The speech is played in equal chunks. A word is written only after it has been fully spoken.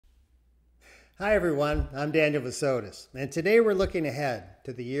Hi everyone, I'm Daniel Vosotas, and today we're looking ahead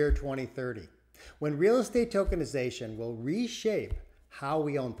to the year 2030, when real estate tokenization will reshape how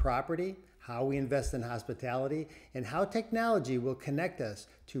we own property, how we invest in hospitality, and how technology will connect us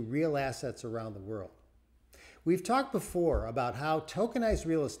to real assets around the world. We've talked before about how tokenized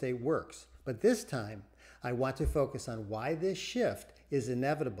real estate works, but this time I want to focus on why this shift is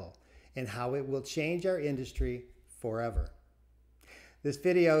inevitable and how it will change our industry forever. This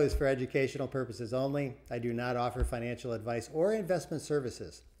video is for educational purposes only. I do not offer financial advice or investment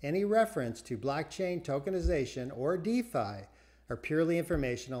services. Any reference to blockchain, tokenization, or DeFi are purely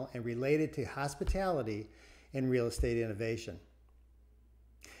informational and related to hospitality and real estate innovation.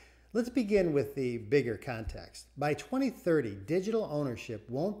 Let's begin with the bigger context. By 2030, digital ownership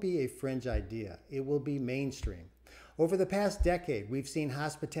won't be a fringe idea. It will be mainstream. Over the past decade, we've seen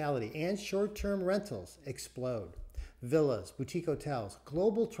hospitality and short-term rentals explode. Villas, boutique hotels,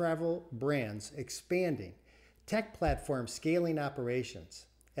 global travel brands expanding, tech platforms scaling operations.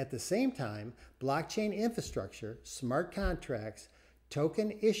 At the same time, blockchain infrastructure, smart contracts,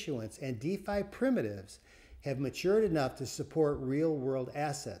 token issuance, and DeFi primitives have matured enough to support real-world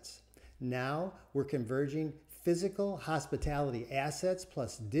assets. Now, we're converging physical hospitality assets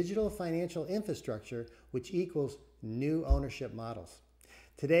plus digital financial infrastructure, which equals new ownership models.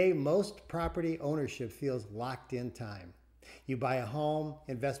 Today, most property ownership feels locked in time. You buy a home,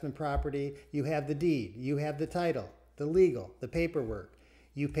 investment property, you have the deed, you have the title, the legal, the paperwork.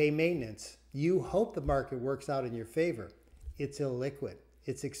 You pay maintenance. You hope the market works out in your favor. It's illiquid,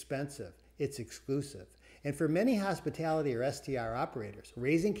 it's expensive, it's exclusive. And for many hospitality or STR operators,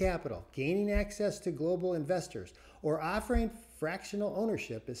 raising capital, gaining access to global investors, or offering fractional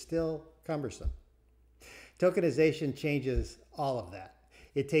ownership is still cumbersome. Tokenization changes all of that.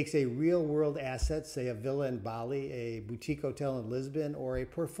 It takes a real-world asset, say a villa in Bali, a boutique hotel in Lisbon, or a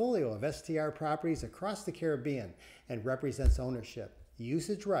portfolio of STR properties across the Caribbean, and represents ownership,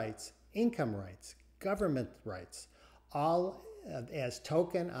 usage rights, income rights, government rights, all as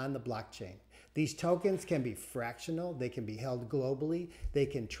token on the blockchain. These tokens can be fractional, they can be held globally, they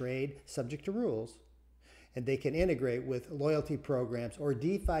can trade subject to rules, and they can integrate with loyalty programs or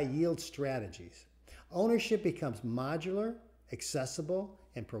DeFi yield strategies. Ownership becomes modular, accessible,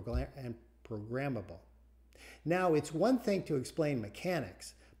 and programmable. Now, it's one thing to explain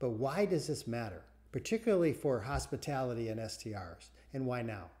mechanics, but why does this matter, particularly for hospitality and STRs, and why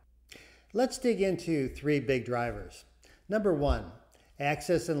now? Let's dig into three big drivers. Number one,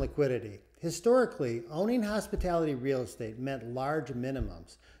 access and liquidity. Historically, owning hospitality real estate meant large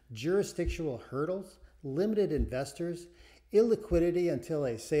minimums, jurisdictional hurdles, limited investors, illiquidity until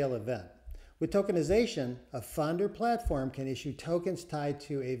a sale event. With tokenization, a fund or platform can issue tokens tied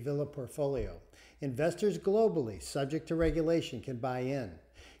to a villa portfolio. Investors globally, subject to regulation, can buy in.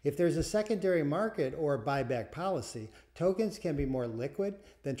 If there's a secondary market or buyback policy, tokens can be more liquid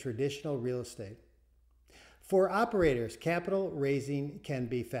than traditional real estate. For operators, capital raising can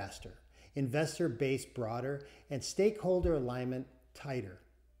be faster, investor base broader, and stakeholder alignment tighter.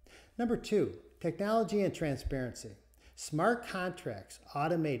 Number two, technology and transparency. Smart contracts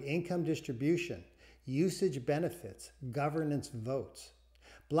automate income distribution, usage benefits, governance votes.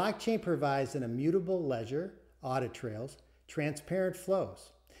 Blockchain provides an immutable ledger, audit trails, transparent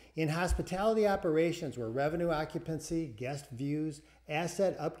flows. In hospitality operations where revenue occupancy, guest views,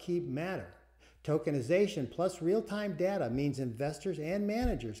 asset upkeep matter, tokenization plus real-time data means investors and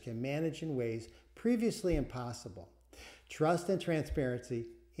managers can manage in ways previously impossible. Trust and transparency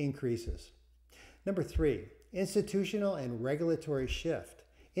increases. Number three, institutional and regulatory shift.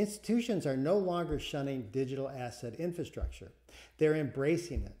 Institutions are no longer shunning digital asset infrastructure. They're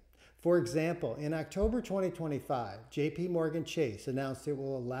embracing it. For example, in October 2025, JPMorgan Chase announced it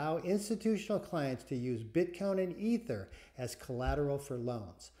will allow institutional clients to use Bitcoin and Ether as collateral for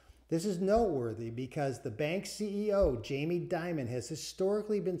loans. This is noteworthy because the bank's CEO, Jamie Dimon, has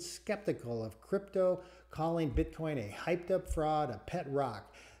historically been skeptical of crypto, calling Bitcoin a hyped-up fraud, a pet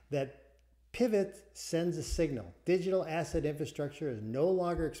rock. That pivot sends a signal. Digital asset infrastructure is no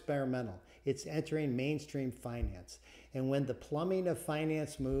longer experimental. It's entering mainstream finance. And when the plumbing of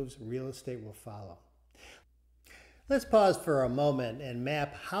finance moves, real estate will follow. Let's pause for a moment and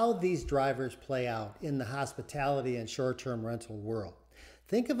map how these drivers play out in the hospitality and short-term rental world.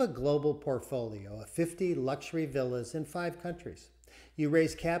 Think of a global portfolio of 50 luxury villas in 5 countries. You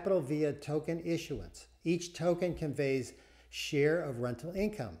raise capital via token issuance. Each token conveys share of rental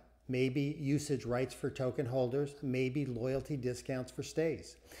income. Maybe usage rights for token holders, maybe loyalty discounts for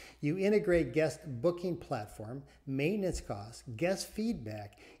stays. You integrate guest booking platform, maintenance costs, guest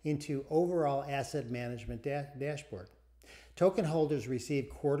feedback into overall asset management dashboard. Token holders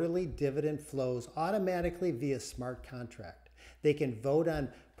receive quarterly dividend flows automatically via smart contract. They can vote on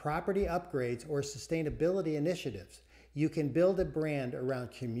property upgrades or sustainability initiatives. You can build a brand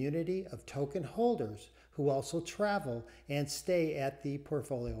around community of token holders who also travel and stay at the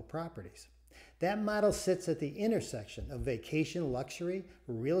portfolio properties. That model sits at the intersection of vacation luxury,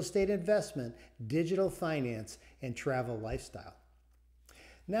 real estate investment, digital finance, and travel lifestyle.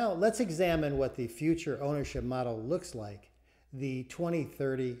 Now, let's examine what the future ownership model looks like, the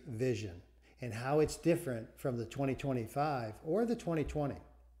 2030 vision, and how it's different from the 2025 or the 2020.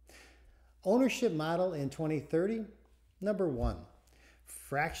 Ownership model in 2030, number 1.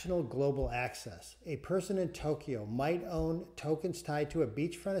 Fractional global access. A person in Tokyo might own tokens tied to a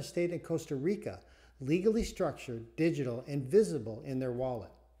beachfront estate in Costa Rica, legally structured, digital, and visible in their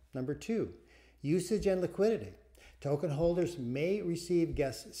wallet. Number 2, usage and liquidity. Token holders may receive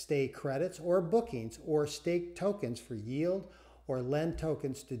guest stay credits or bookings or stake tokens for yield or lend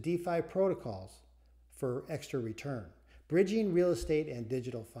tokens to DeFi protocols for extra return, bridging real estate and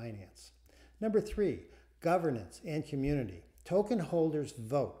digital finance. Number 3, governance and community. Token holders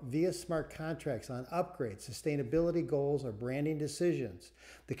vote via smart contracts on upgrades, sustainability goals, or branding decisions.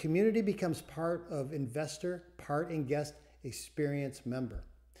 The community becomes part of investor, part and guest experience member.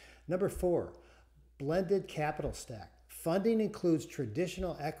 Number 4, blended capital stack. Funding includes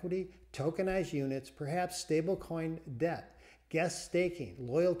traditional equity, tokenized units, perhaps stablecoin debt, guest staking,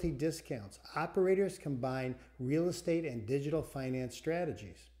 loyalty discounts. Operators combine real estate and digital finance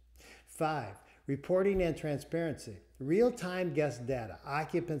strategies. 5, reporting and transparency. Real-time guest data,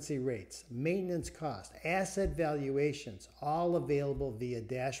 occupancy rates, maintenance costs, asset valuations, all available via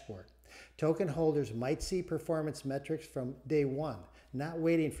dashboard. Token holders might see performance metrics from day one, not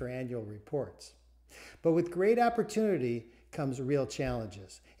waiting for annual reports. But with great opportunity comes real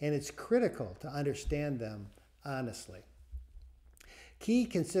challenges, and it's critical to understand them honestly. Key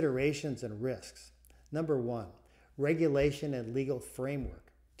considerations and risks. Number 1, regulation and legal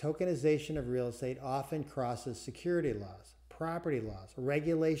framework. Tokenization of real estate often crosses security laws, property laws,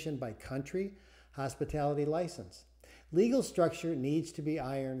 regulation by country, hospitality license. Legal structure needs to be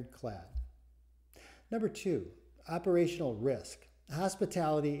ironclad. Number 2, operational risk.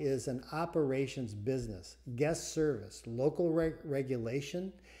 Hospitality is an operations business, guest service, local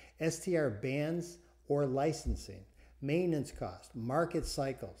regulation, STR bans or licensing, maintenance costs, market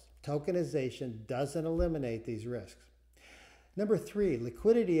cycles. Tokenization doesn't eliminate these risks. Number 3,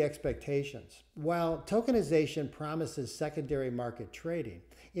 liquidity expectations. While tokenization promises secondary market trading,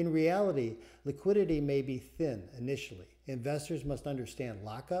 in reality, liquidity may be thin initially. Investors must understand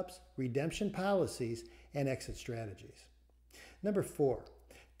lockups, redemption policies, and exit strategies. Number 4,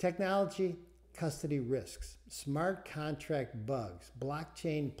 technology custody risks, smart contract bugs,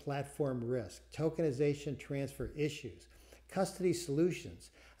 blockchain platform risk, tokenization transfer issues, custody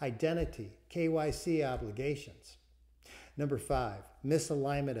solutions, identity, KYC obligations. Number 5,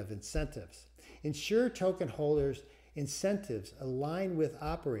 misalignment of incentives. Ensure token holders' incentives align with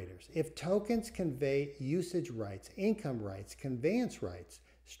operators. If tokens convey usage rights, income rights, conveyance rights,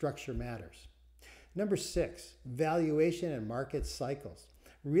 structure matters. Number 6, valuation and market cycles.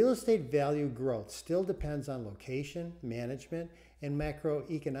 Real estate value growth still depends on location, management, and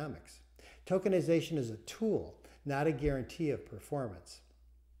macroeconomics. Tokenization is a tool, not a guarantee of performance.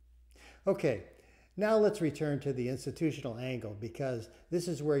 Okay, now let's return to the institutional angle because this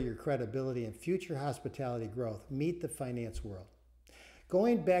is where your credibility and future hospitality growth meet the finance world.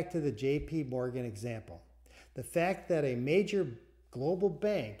 Going back to the JPMorgan example, the fact that a major global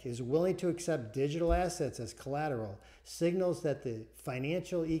bank is willing to accept digital assets as collateral signals that the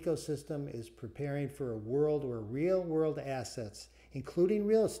financial ecosystem is preparing for a world where real-world assets, including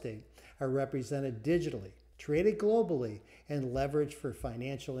real estate, are represented digitally, traded globally, and leveraged for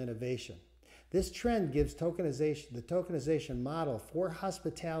financial innovation. This trend gives the tokenization model for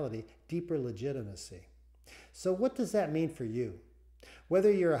hospitality deeper legitimacy. So what does that mean for you?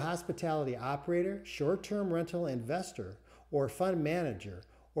 Whether you're a hospitality operator, short-term rental investor, or fund manager,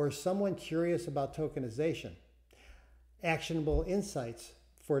 or someone curious about tokenization, actionable insights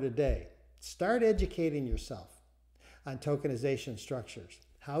for today. Start educating yourself on tokenization structures,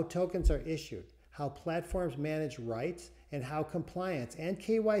 how tokens are issued, how platforms manage rights, and how compliance and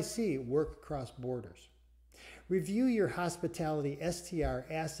KYC work across borders. Review your hospitality STR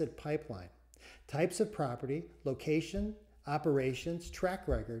asset pipeline, types of property, location, operations, track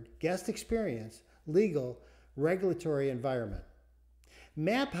record, guest experience, legal, regulatory environment.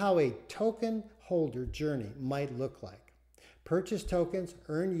 Map how a token holder journey might look like. Purchase tokens,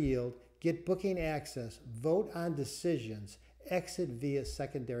 earn yield, get booking access, vote on decisions, exit via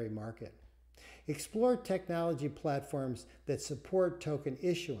secondary market. Explore technology platforms that support token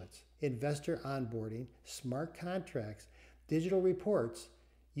issuance, investor onboarding, smart contracts, digital reports,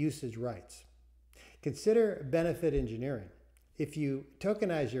 usage rights. Consider benefit engineering. If you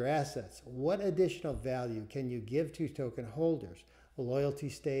tokenize your assets, what additional value can you give to token holders? Loyalty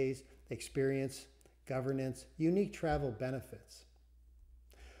stays, experience, governance, unique travel benefits.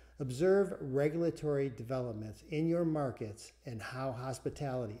 Observe regulatory developments in your markets and how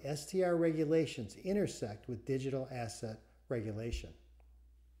hospitality STR regulations intersect with digital asset regulation.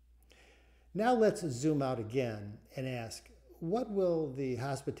 Now let's zoom out again and ask, what will the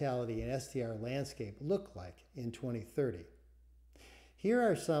hospitality and STR landscape look like in 2030? Here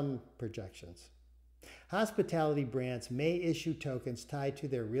are some projections. Hospitality brands may issue tokens tied to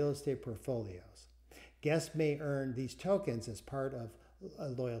their real estate portfolios. Guests may earn these tokens as part of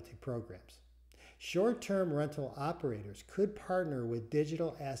loyalty programs. Short-term rental operators could partner with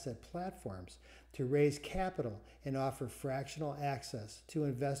digital asset platforms to raise capital and offer fractional access to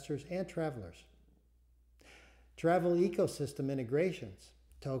investors and travelers. Travel ecosystem integrations.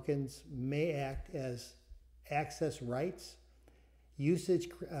 Tokens may act as access rights, usage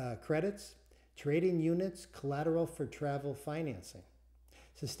credits, trading units, collateral for travel financing.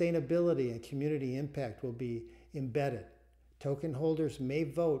 Sustainability and community impact will be embedded. Token holders may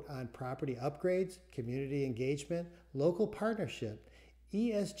vote on property upgrades, community engagement, local partnership,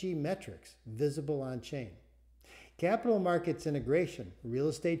 ESG metrics visible on chain. Capital markets integration. Real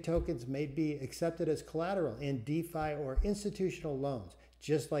estate tokens may be accepted as collateral in DeFi or institutional loans,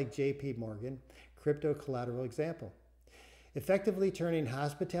 just like JPMorgan, crypto collateral example. Effectively turning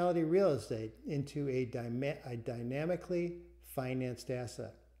hospitality real estate into a dynamically financed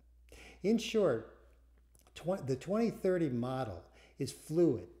asset. In short, the 2030 model is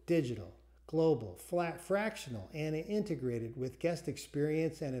fluid, digital, global, fractional, and integrated with guest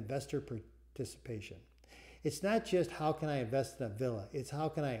experience and investor participation. It's not just how can I invest in a villa, it's how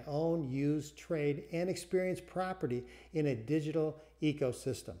can I own, use, trade, and experience property in a digital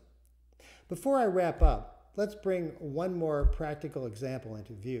ecosystem. Before I wrap up, let's bring one more practical example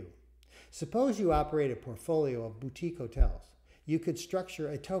into view. Suppose you operate a portfolio of boutique hotels. You could structure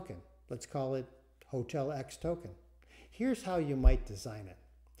a token. Let's call it Hotel X token. Here's how you might design it.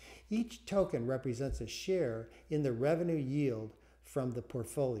 Each token represents a share in the revenue yield from the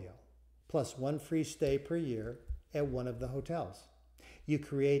portfolio, plus one free stay per year at one of the hotels. You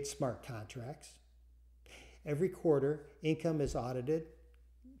create smart contracts. Every quarter, income is audited,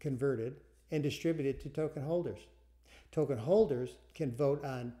 converted, and distributed to token holders. Token holders can vote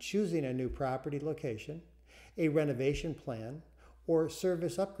on choosing a new property location, a renovation plan, or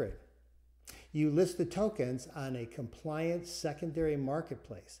service upgrade. You list the tokens on a compliant secondary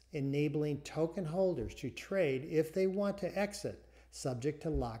marketplace, enabling token holders to trade if they want to exit, subject to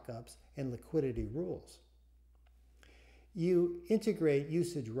lockups and liquidity rules. You integrate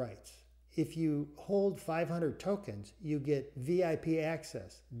usage rights. If you hold 500 tokens, you get VIP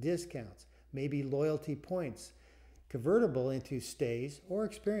access, discounts, maybe loyalty points, convertible into stays or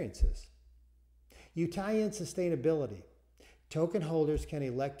experiences. You tie in sustainability. Token holders can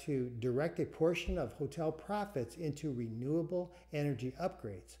elect to direct a portion of hotel profits into renewable energy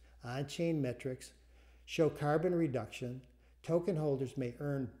upgrades, on-chain metrics, show carbon reduction. Token holders may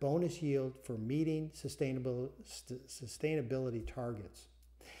earn bonus yield for meeting sustainability targets.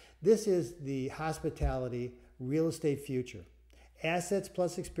 This is the hospitality real estate future. Assets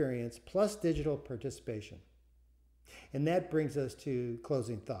plus experience plus digital participation. And that brings us to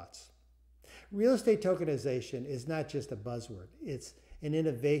closing thoughts. Real estate tokenization is not just a buzzword. It's an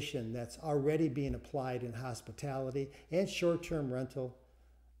innovation that's already being applied in hospitality and short-term rental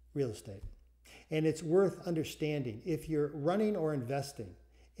real estate. And it's worth understanding if you're running or investing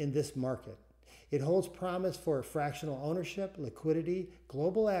in this market. It holds promise for fractional ownership, liquidity,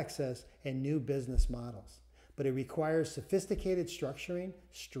 global access, and new business models. But it requires sophisticated structuring,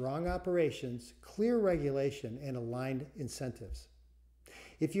 strong operations, clear regulation, and aligned incentives.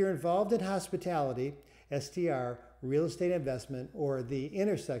 If you're involved in hospitality, STR, real estate investment, or the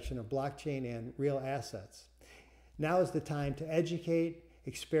intersection of blockchain and real assets, now is the time to educate,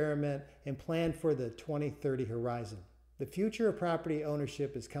 experiment, and plan for the 2030 horizon. The future of property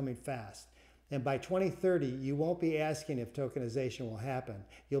ownership is coming fast. And by 2030, you won't be asking if tokenization will happen.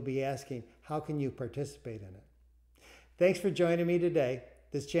 You'll be asking, how can you participate in it? Thanks for joining me today.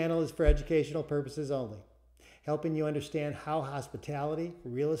 This channel is for educational purposes only, helping you understand how hospitality,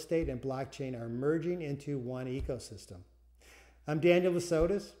 real estate, and blockchain are merging into one ecosystem. I'm Daniel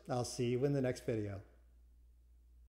Vosotas. I'll see you in the next video.